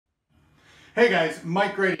Hey guys,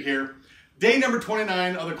 Mike Grady here. Day number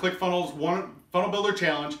 29 of the ClickFunnels Funnel Builder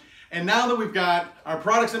Challenge. And now that we've got our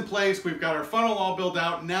products in place, we've got our funnel all built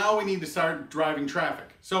out, now we need to start driving traffic.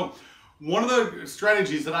 So one of the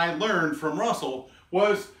strategies that I learned from Russell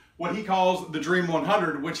was what he calls the Dream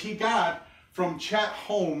 100, which he got from Chet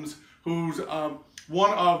Holmes, who's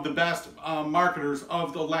one of the best marketers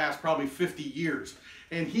of the last probably 50 years.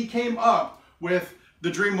 And he came up with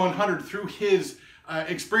the Dream 100 through his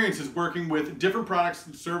experiences working with different products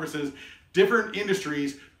and services, different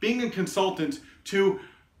industries, being a consultant to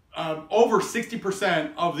over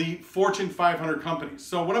 60% of the Fortune 500 companies.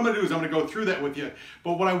 So what I'm going to do is I'm going to go through that with you.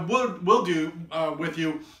 But what I will do with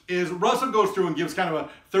you is Russell goes through and gives kind of a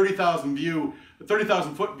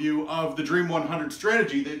 30,000 foot view of the Dream 100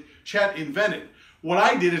 strategy that Chet invented. What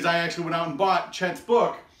I did is I actually went out and bought Chet's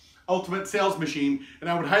book, Ultimate Sales Machine, and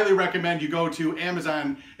I would highly recommend you go to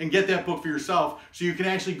Amazon and get that book for yourself so you can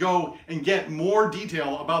actually go and get more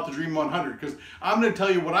detail about the Dream 100, because I'm going to tell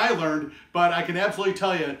you what I learned, but I can absolutely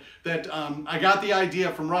tell you that I got the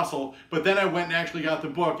idea from Russell, but then I went and actually got the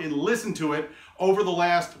book and listened to it over the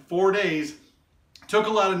last 4 days, took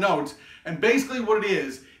a lot of notes, and basically what it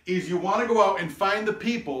is you want to go out and find the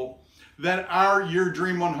people that are your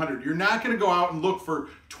Dream 100. You're not going to go out and look for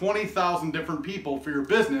 20,000 different people for your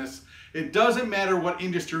business. It doesn't matter what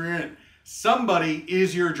industry you're in. Somebody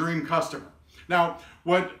is your dream customer. Now,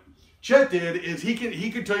 what Chet did is he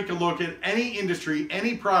could take a look at any industry,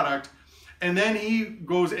 any product, and then he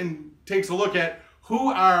goes and takes a look at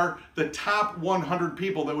who are the top 100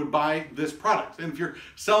 people that would buy this product. And if you're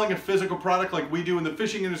selling a physical product like we do in the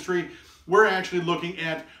fishing industry, we're actually looking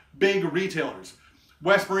at big retailers.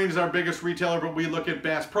 West Marine is our biggest retailer, but we look at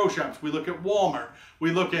Bass Pro Shops, we look at Walmart, we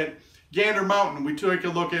look at Gander Mountain, we take a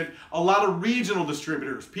look at a lot of regional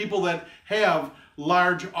distributors, people that have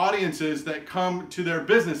large audiences that come to their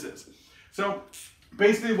businesses. So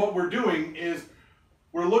basically what we're doing is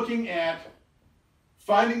we're looking at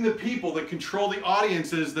finding the people that control the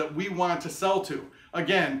audiences that we want to sell to.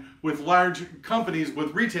 Again, with large companies,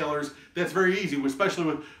 with retailers, that's very easy, especially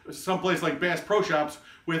with someplace like Bass Pro Shops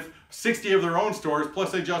with 60 of their own stores,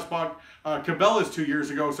 plus they just bought Cabela's 2 years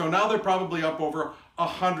ago, so now they're probably up over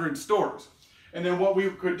 100 stores. And then what we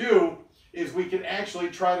could do is we could actually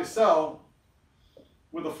try to sell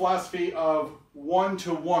with a philosophy of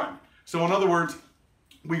one-to-one. So in other words,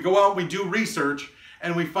 we go out, we do research,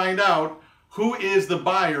 and we find out who is the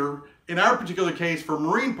buyer. In our particular case for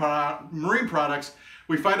marine products,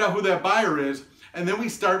 we find out who that buyer is, and then we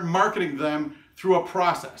start marketing them through a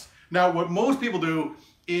process. Now, what most people do,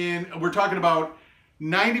 we're talking about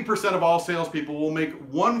 90% of all salespeople will make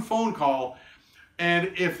one phone call,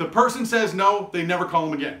 and if the person says no, they never call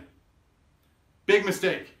them again. Big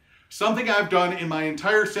mistake. Something I've done in my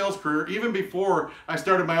entire sales career, even before I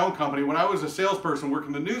started my own company, when I was a salesperson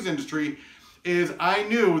working in the news industry, is I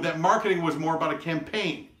knew that marketing was more about a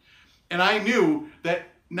campaign. And I knew that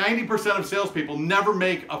 90% of salespeople never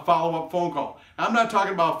make a follow-up phone call. I'm not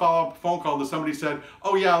talking about a follow-up phone call that somebody said,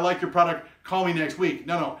 oh yeah, I like your product, call me next week.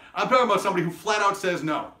 No. I'm talking about somebody who flat out says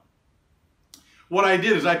no. What I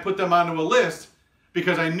did is I put them onto a list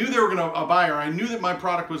because I knew they were a buyer. I knew that my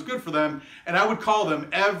product was good for them, and I would call them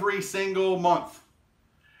every single month.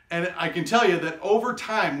 And I can tell you that over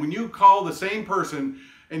time, when you call the same person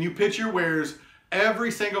and you pitch your wares every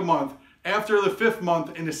single month, after the 5th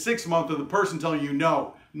month and the 6th month of the person telling you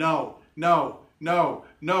no,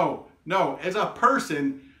 as a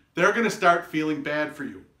person, they're going to start feeling bad for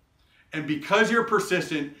you. And because you're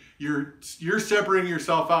persistent, you're separating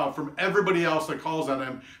yourself out from everybody else that calls on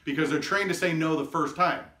them because they're trained to say no the first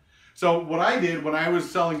time. So what I did when I was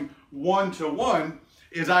selling one-to-one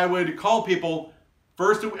is I would call people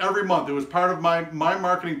first every month. It was part of my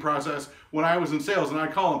marketing process when I was in sales, and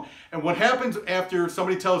I'd call them. And what happens after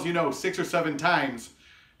somebody tells you no 6 or 7 times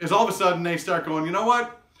is all of a sudden they start going, you know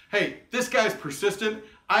what? Hey, this guy's persistent.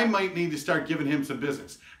 I might need to start giving him some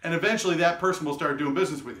business. And eventually that person will start doing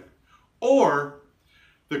business with you. Or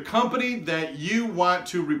the company that you want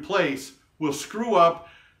to replace will screw up,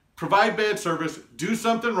 provide bad service, do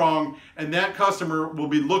something wrong, and that customer will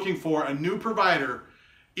be looking for a new provider.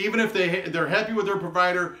 Even if they're happy with their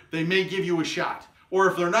provider, they may give you a shot. Or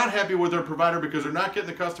if they're not happy with their provider because they're not getting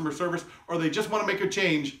the customer service, or they just want to make a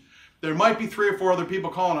change, there might be 3 or 4 other people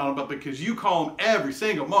calling on them, but because you call them every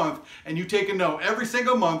single month and you take a no every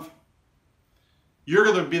single month, you're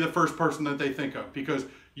going to be the first person that they think of because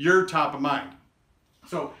you're top of mind.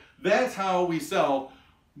 So that's how we sell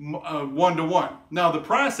one-to-one. Now the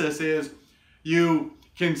process is you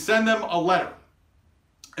can send them a letter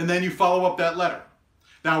and then you follow up that letter.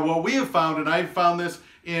 Now what we have found, and I've found this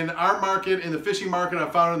in our market, in the fishing market.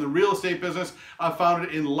 I've found it in the real estate business. I've found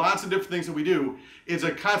it in lots of different things that we do. It's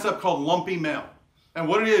a concept called lumpy mail. And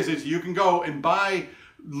what it is you can go and buy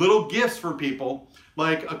little gifts for people,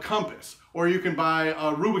 like a compass, or you can buy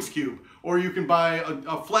a Rubik's Cube, or you can buy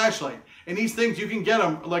a flashlight. And these things, you can get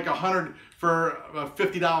them like $100 for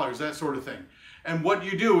 $50, that sort of thing. And what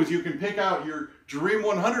you do is you can pick out your Dream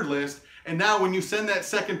 100 list, and now when you send that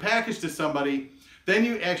second package to somebody, then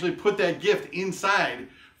you actually put that gift inside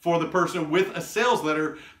for the person with a sales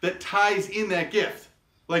letter that ties in that gift.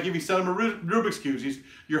 Like if you send them a Rubik's Cube,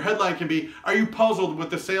 your headline can be, are you puzzled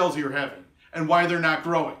with the sales you're having and why they're not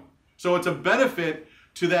growing? So it's a benefit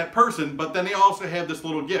to that person, but then they also have this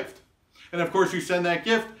little gift. And of course you send that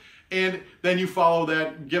gift, and then you follow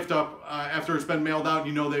that gift up after it's been mailed out.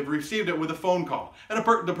 You know they've received it with a phone call. And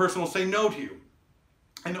the person will say no to you.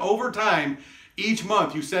 And over time, each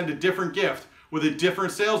month you send a different gift with a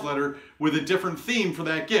different sales letter with a different theme for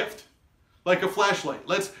that gift. Like a flashlight.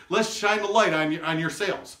 Let's shine the light on your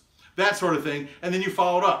sales. That sort of thing. And then you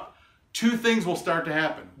follow it up. Two things will start to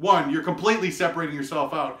happen. One, you're completely separating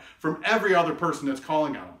yourself out from every other person that's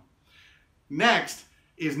calling on them. Next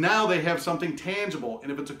is now they have something tangible.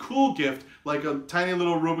 And if it's a cool gift, like a tiny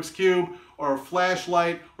little Rubik's Cube or a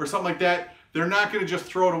flashlight or something like that, they're not going to just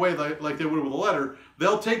throw it away like they would with a letter.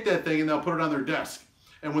 They'll take that thing and they'll put it on their desk.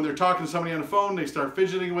 And when they're talking to somebody on the phone, they start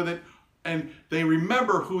fidgeting with it and they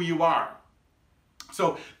remember who you are.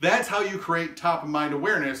 So that's how you create top of mind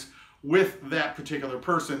awareness with that particular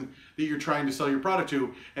person that you're trying to sell your product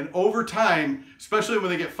to. And over time, especially when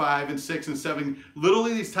they get 5 and 6 and 7,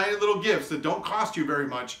 literally these tiny little gifts that don't cost you very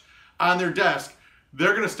much on their desk,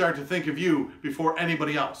 they're going to start to think of you before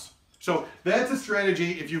anybody else. So that's a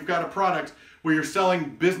strategy if you've got a product where you're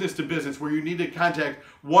selling business to business, where you need to contact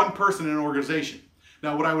one person in an organization.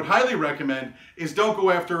 Now, what I would highly recommend is don't go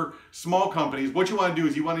after small companies. What you want to do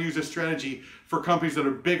is you want to use a strategy for companies that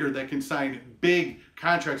are bigger, that can sign big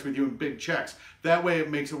contracts with you and big checks. That way it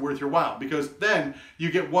makes it worth your while, because then you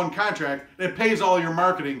get one contract and it pays all your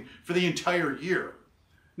marketing for the entire year.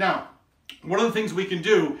 Now, one of the things we can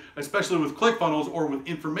do, especially with ClickFunnels or with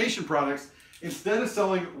information products, instead of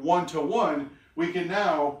selling one-to-one, we can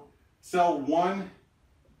now sell one-to-many.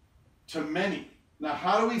 Now,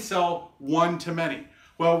 how do we sell one-to-many?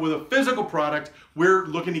 Well, with a physical product, we're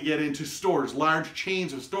looking to get into stores, large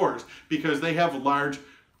chains of stores, because they have a large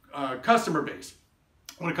customer base.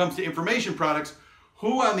 When it comes to information products,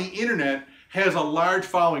 who on the internet has a large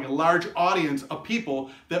following, a large audience of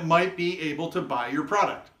people that might be able to buy your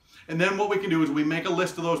product? And then what we can do is we make a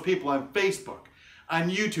list of those people on Facebook, on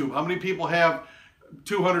YouTube. How many people have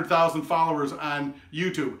 200,000 followers on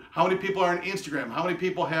YouTube? How many people are on Instagram? How many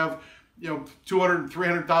people have 200,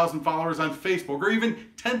 300,000 followers on Facebook, or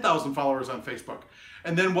even 10,000 followers on Facebook?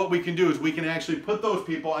 And then what we can do is we can actually put those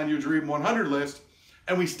people on your Dream 100 list,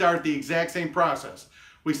 and we start the exact same process.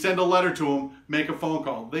 We send a letter to them, make a phone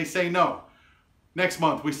call. They say no. Next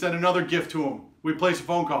month, we send another gift to them. We place a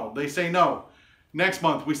phone call. They say no. Next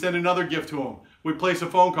month, we send another gift to them. We place a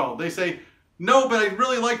phone call. They say, no, but I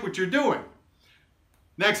really like what you're doing.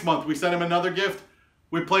 Next month, we send them another gift.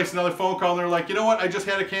 We place another phone call, and they're like, you know what? I just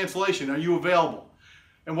had a cancellation. Are you available?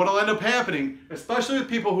 And what will end up happening, especially with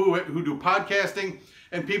people who do podcasting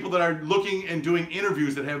and people that are looking and doing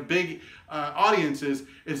interviews that have big audiences,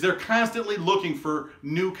 is they're constantly looking for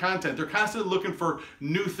new content. They're constantly looking for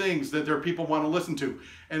new things that their people want to listen to.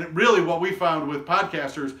 And really what we found with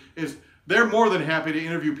podcasters is they're more than happy to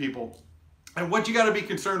interview people. And what you got to be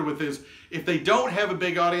concerned with is if they don't have a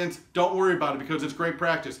big audience, don't worry about it, because it's great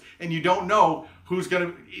practice. And you don't know who's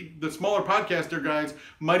going to, the smaller podcaster guys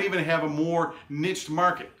might even have a more niched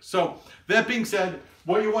market. So that being said,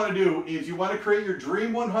 what you want to do is you want to create your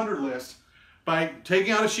Dream 100 list by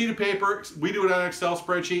taking out a sheet of paper. We do it on an Excel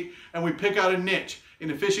spreadsheet, and we pick out a niche. In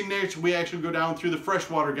the fishing niche, we actually go down through the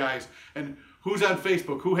freshwater guys and who's on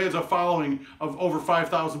Facebook, who has a following of over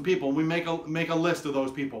 5,000 people. We make a list of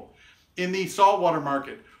those people. In the saltwater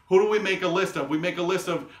market, who do we make a list of? We make a list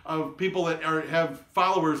of people that have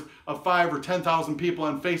followers of 5,000 or 10,000 people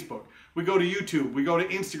on Facebook. We go to YouTube, we go to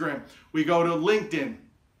Instagram, we go to LinkedIn,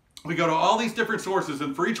 we go to all these different sources,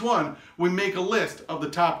 and for each one, we make a list of the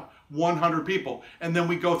top 100 people. And then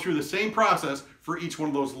we go through the same process for each one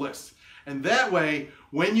of those lists. And that way,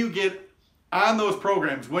 when you get on those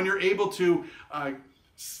programs, when you're able to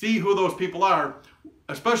see who those people are,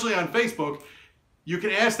 especially on Facebook, you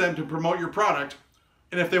can ask them to promote your product.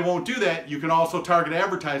 And if they won't do that, you can also target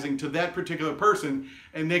advertising to that particular person,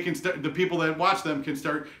 and they can the people that watch them can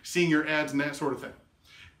start seeing your ads and that sort of thing.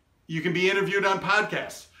 You can be interviewed on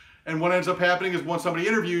podcasts. And what ends up happening is once somebody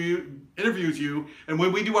interviews you, and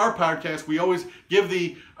when we do our podcast, we always give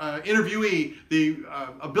the interviewee the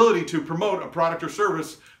ability to promote a product or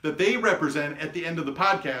service that they represent at the end of the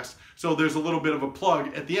podcast. So there's a little bit of a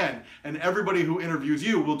plug at the end. And everybody who interviews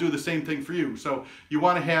you will do the same thing for you. So you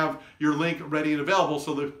want to have your link ready and available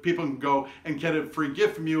so that people can go and get a free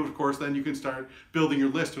gift from you. Of course, then you can start building your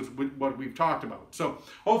list with what we've talked about. So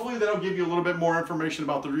hopefully that'll give you a little bit more information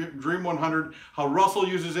about the Dream 100, how Russell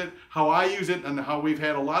uses it, how I use it, and how we've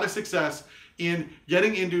had a lot of success in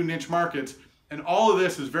getting into niche markets. And all of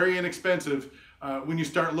this is very inexpensive when you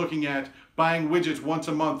start looking at buying widgets once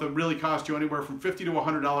a month that really cost you anywhere from $50 to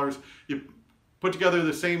 $100. You put together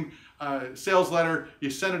the same sales letter, you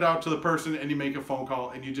send it out to the person, and you make a phone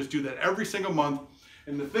call, and you just do that every single month.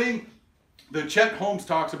 And the thing that Chet Holmes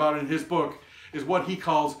talks about in his book is what he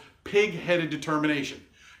calls pig-headed determination.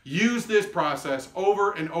 Use this process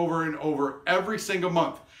over and over and over every single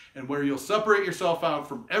month. And where you'll separate yourself out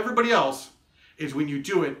from everybody else is when you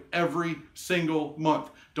do it every single month.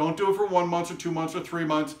 Don't do it for 1 month or 2 months or 3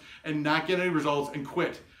 months and not get any results and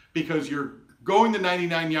quit, because you're going the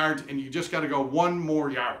 99 yards and you just got to go one more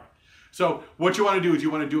yard. So what you want to do is you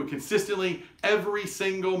want to do it consistently every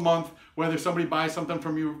single month, whether somebody buys something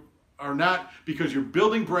from you or not, because you're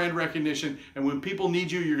building brand recognition, and when people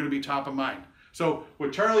need you, you're going to be top of mind. So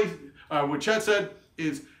what Chet said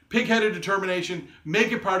is pig-headed determination,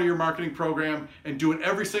 make it part of your marketing program, and do it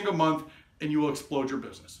every single month, and you will explode your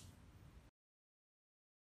business.